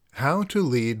How to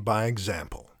lead by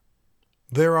example.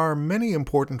 There are many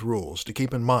important rules to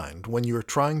keep in mind when you are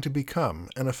trying to become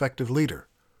an effective leader.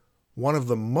 One of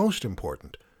the most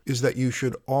important is that you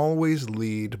should always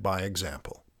lead by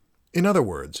example. In other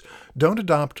words, don't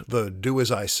adopt the do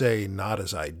as I say, not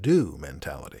as I do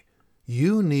mentality.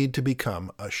 You need to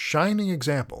become a shining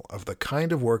example of the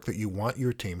kind of work that you want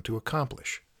your team to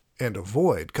accomplish, and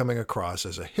avoid coming across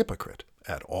as a hypocrite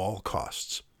at all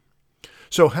costs.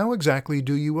 So how exactly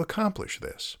do you accomplish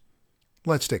this?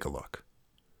 Let's take a look.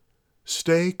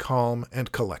 Stay calm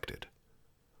and collected.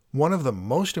 One of the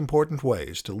most important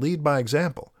ways to lead by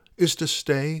example is to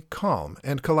stay calm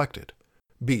and collected.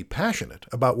 Be passionate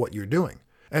about what you're doing,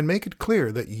 and make it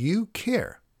clear that you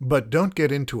care, but don't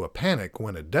get into a panic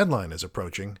when a deadline is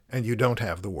approaching and you don't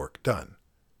have the work done.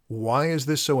 Why is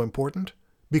this so important?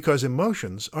 Because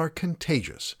emotions are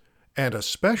contagious, and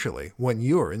especially when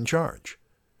you're in charge.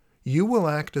 You will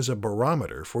act as a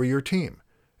barometer for your team,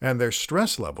 and their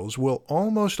stress levels will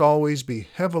almost always be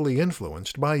heavily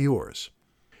influenced by yours.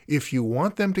 If you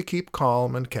want them to keep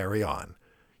calm and carry on,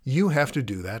 you have to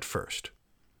do that first.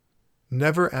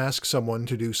 Never ask someone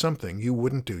to do something you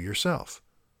wouldn't do yourself.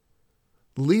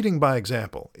 Leading by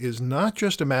example is not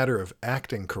just a matter of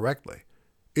acting correctly.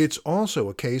 It's also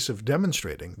a case of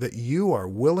demonstrating that you are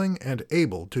willing and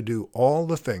able to do all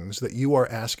the things that you are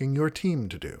asking your team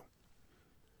to do.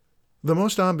 The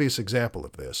most obvious example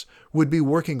of this would be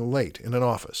working late in an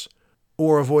office,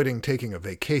 or avoiding taking a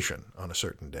vacation on a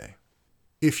certain day.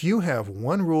 If you have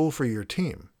one rule for your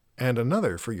team and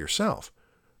another for yourself,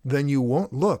 then you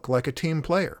won't look like a team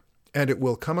player, and it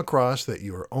will come across that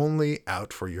you're only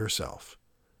out for yourself.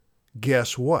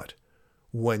 Guess what?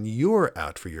 When you're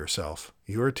out for yourself,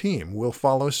 your team will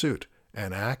follow suit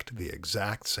and act the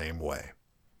exact same way.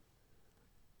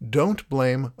 Don't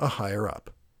blame a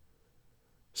higher-up.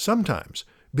 Sometimes,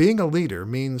 being a leader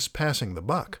means passing the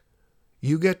buck.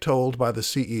 You get told by the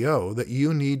CEO that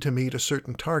you need to meet a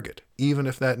certain target, even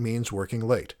if that means working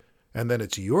late, and then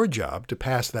it's your job to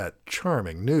pass that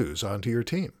charming news on to your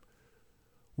team.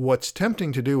 What's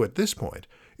tempting to do at this point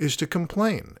is to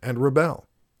complain and rebel.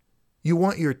 You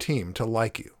want your team to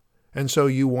like you, and so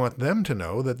you want them to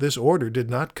know that this order did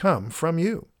not come from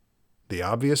you. The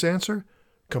obvious answer?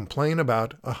 Complain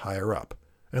about a higher-up,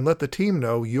 and let the team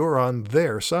know you're on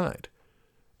their side.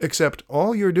 Except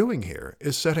all you're doing here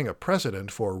is setting a precedent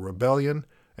for rebellion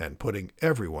and putting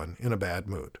everyone in a bad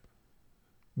mood.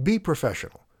 Be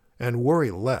professional and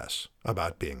worry less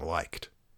about being liked.